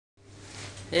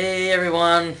Hey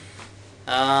everyone.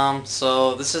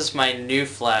 So this is my new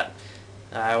flat.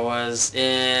 I was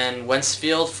in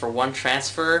Wentzfield for one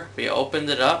transfer. We opened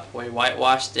it up. We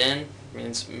whitewashed in.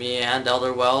 Means me and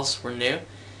Elder Wells were new.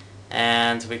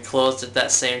 And we closed it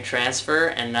that same transfer.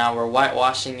 And now we're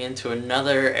whitewashing into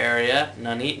another area,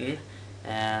 Nuneaton.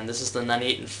 And this is the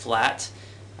Nuneaton Flat.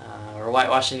 We're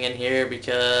whitewashing in here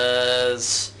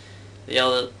because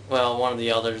one of the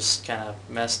elders kind of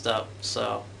messed up.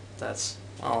 So that's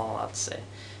all I'm allowed to say.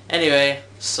 Anyway,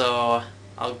 so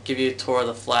I'll give you a tour of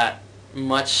the flat.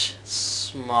 Much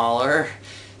smaller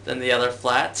than the other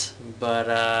flat,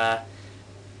 but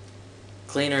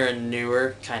cleaner and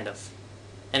newer, kind of.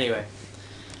 Anyway,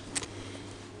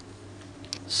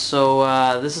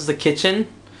 so this is the kitchen,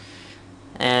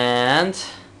 and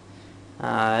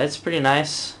it's pretty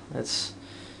nice.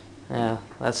 Yeah,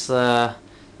 that's the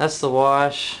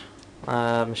wash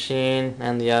machine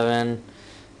and the oven,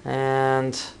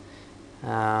 and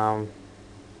yeah,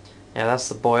 that's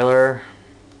the boiler.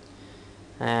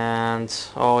 And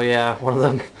oh yeah, one of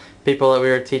the people that we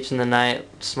were teaching tonight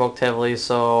smoked heavily,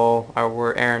 so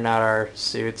we're airing out our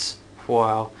suits.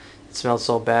 Wow, it smelled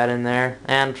so bad in there.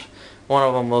 And one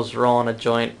of them was rolling a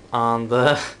joint on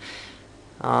the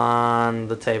on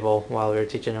the table while we were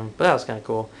teaching him, but that was kind of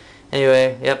cool.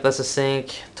 Anyway, yep, that's a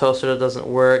sink. Toaster that doesn't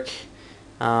work.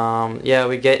 Yeah,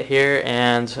 we get here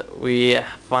and we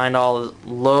find all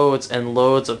loads and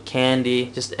loads of candy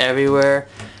just everywhere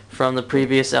from the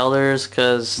previous elders,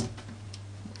 because,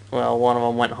 well, one of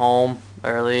them went home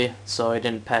early, so he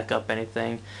didn't pack up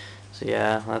anything. So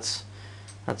yeah,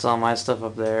 that's all my stuff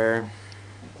up there.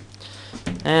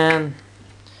 And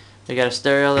we got a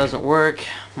stereo that doesn't work,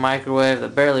 microwave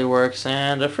that barely works,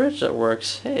 and a fridge that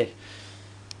works. Hey.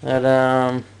 But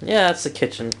yeah, that's the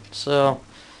kitchen. So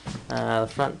the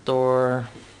front door,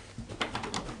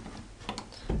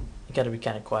 you gotta be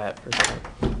kind of quiet for a second.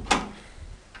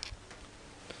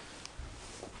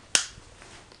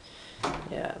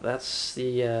 Yeah, that's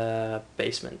the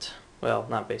basement. Well,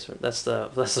 not basement. That's the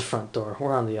front door.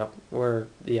 We're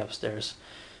the upstairs.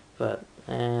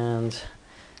 And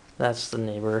that's the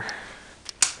neighbor.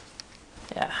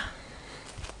 Yeah.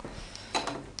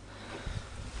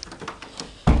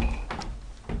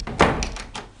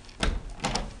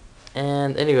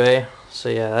 And anyway, so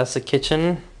yeah, that's the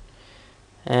kitchen.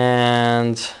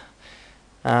 And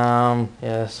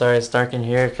yeah, sorry it's dark in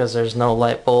here because there's no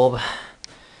light bulb.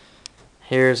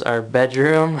 Here's our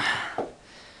bedroom.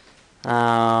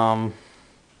 Yeah,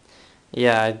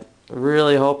 I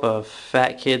really hope a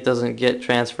fat kid doesn't get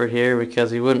transferred here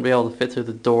because he wouldn't be able to fit through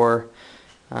the door.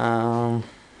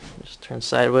 Just turn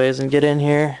sideways and get in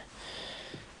here.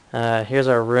 Here's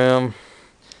our room.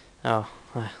 Oh,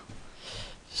 I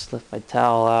just left my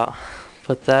towel out.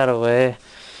 Put that away.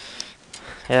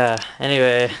 Yeah,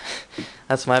 anyway,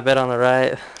 that's my bed on the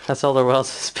right. That's Elder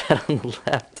Wells' bed on the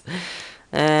left.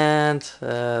 And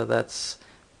that's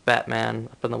Batman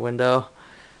up in the window.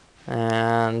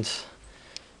 And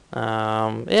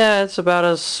yeah, it's about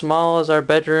as small as our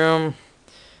bedroom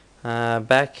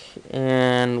back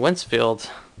in Wentzfield.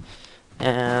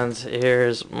 And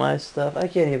here's my stuff. I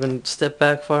can't even step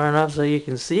back far enough so you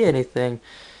can see anything.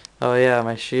 Oh yeah,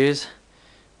 my shoes.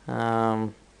 Yeah,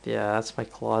 that's my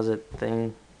closet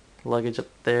thing. Luggage up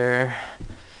there.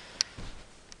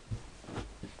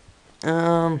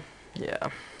 Yeah,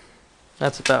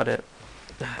 that's about it.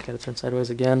 I gotta turn sideways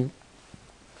again.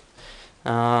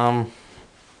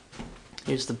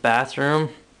 Here's the bathroom.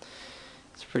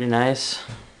 It's pretty nice.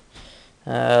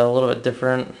 A little bit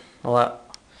different, a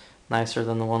lot nicer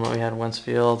than the one that we had in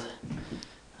Wentzfield.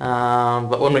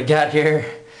 But when we got here,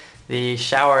 the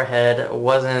shower head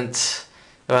wasn't,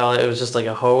 well, it was just like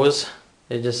a hose.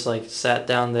 It just like sat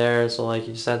down there, so like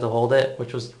you just had to hold it,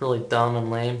 which was really dumb and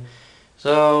lame.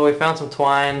 So we found some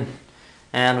twine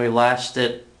and we lashed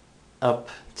it up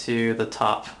to the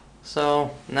top.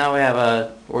 So now we have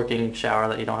a working shower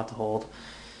that you don't have to hold.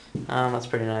 That's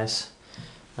pretty nice.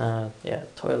 Yeah,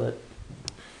 toilet.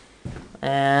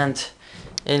 And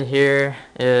in here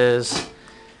is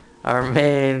our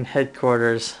main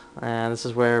headquarters, and this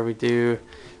is where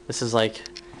this is like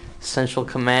central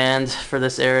command for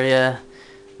this area.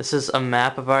 This is a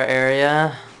map of our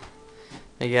area.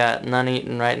 We got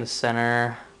Nuneaton right in the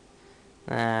center,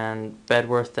 and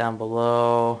Bedworth down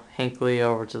below, Hinckley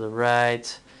over to the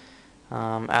right,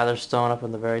 Atherstone up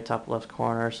in the very top left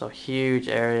corner. So huge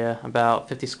area, about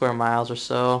 50 square miles or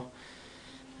so.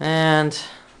 And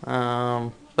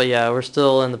but yeah, we're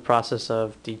still in the process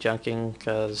of dejunking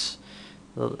because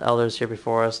the elders here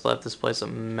before us left this place a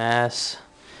mess.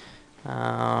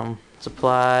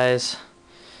 Supplies,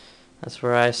 that's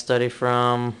where I study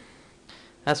from.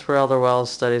 that's where Elder Wells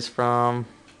studies from,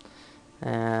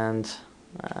 and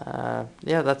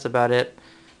yeah, that's about it.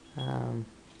 Um,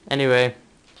 anyway,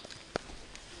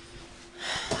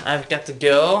 I've got to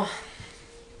go.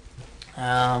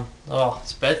 Oh,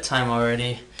 it's bedtime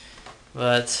already,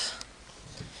 but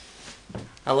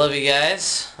I love you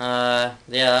guys. Yeah,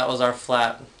 that was our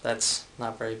flat. That's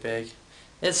not very big.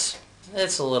 It's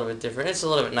it's a little bit different. It's a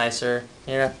little bit nicer.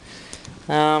 Yeah.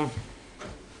 Um,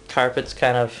 carpet's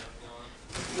kind of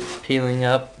peeling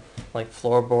up, like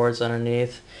floorboards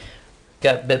underneath.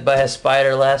 Got bit by a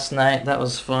spider last night. That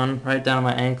was fun. Right down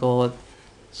my ankle.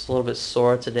 It's a little bit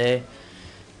sore today,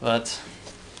 but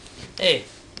hey,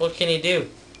 what can you do?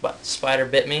 What, spider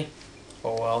bit me?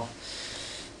 Oh well.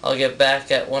 I'll get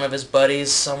back at one of his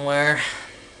buddies somewhere.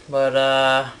 But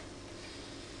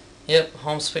yep,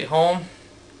 home sweet home.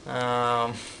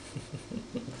 Um,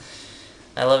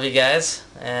 I love you guys,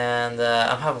 and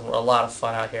I'm having a lot of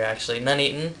fun out here actually.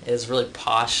 Nuneaton is really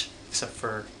posh, except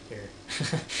for here.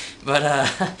 But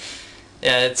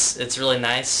yeah, it's really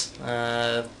nice.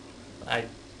 I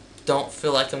don't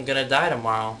feel like I'm gonna die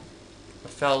tomorrow. I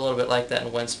felt a little bit like that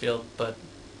in Wensfield, but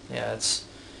yeah, it's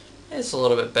a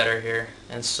little bit better here,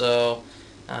 and so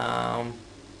yeah,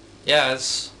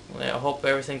 I hope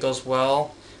everything goes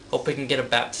well. Hope we can get a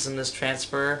baptism this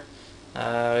transfer.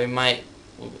 We might.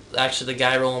 Actually, the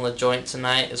guy rolling the joint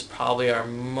tonight is probably our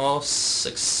most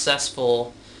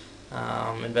successful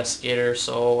investigator,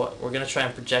 so we're gonna try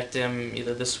and project him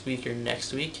either this week or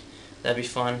next week. That'd be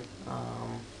fun.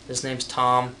 His name's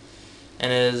Tom,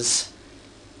 and his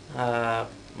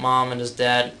mom and his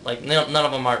dad, like none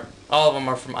of them are, all of them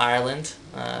are from Ireland,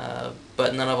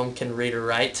 but none of them can read or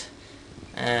write,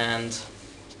 and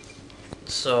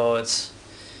so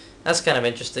that's kind of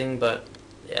interesting. But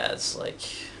yeah, it's like,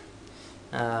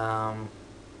 oh,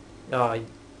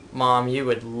 Mom, you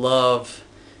would love.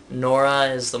 Nora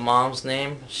is the mom's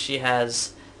name. She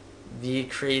has the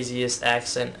craziest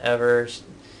accent ever.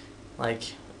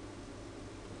 Like,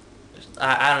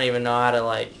 I don't even know how to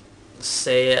like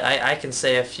say it. I can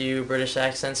say a few British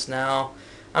accents now.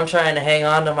 I'm trying to hang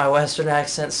on to my Western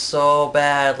accent so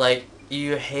bad. Like,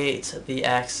 you hate the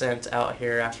accent out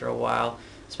here after a while.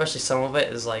 Especially some of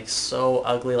it is like so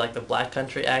ugly, like the Black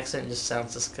Country accent just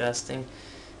sounds disgusting.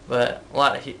 But a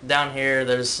lot of down here,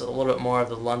 there's a little bit more of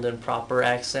the London proper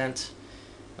accent.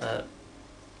 Eh,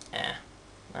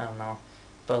 I don't know.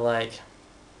 But like,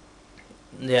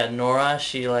 yeah, Nora,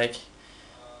 she always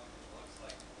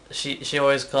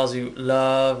calls you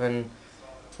love, and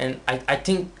I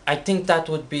think that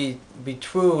would be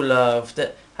true love.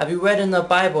 That, have you read in the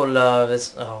Bible, love?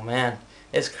 It's, oh man,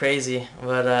 it's crazy.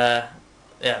 But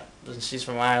yeah, she's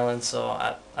from Ireland,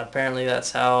 so apparently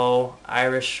that's how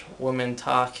Irish women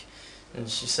talk, and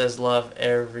she says love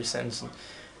every sentence.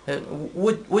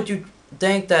 Would you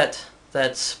think that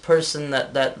person,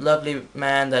 that lovely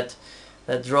man that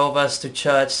drove us to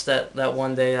church that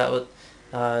one day, that was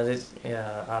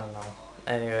yeah, I don't know.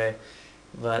 Anyway,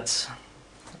 but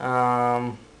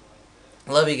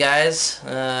love you guys.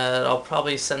 I'll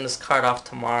probably send this card off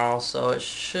tomorrow, so it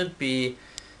should be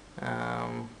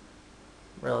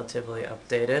relatively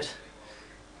updated.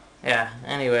 Yeah,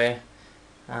 anyway,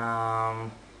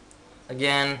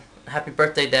 again, happy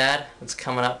birthday, Dad. It's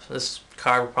coming up. This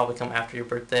card will probably come after your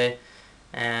birthday,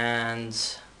 and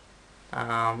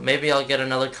maybe I'll get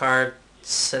another card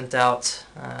sent out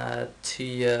to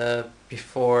you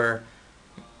before,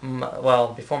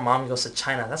 well, before Mom goes to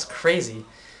China. That's crazy,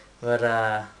 but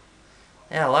yeah,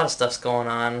 a lot of stuff's going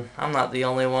on. I'm not the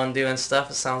only one doing stuff,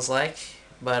 it sounds like,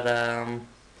 but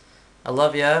I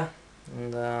love ya,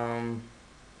 and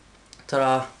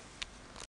ta-da.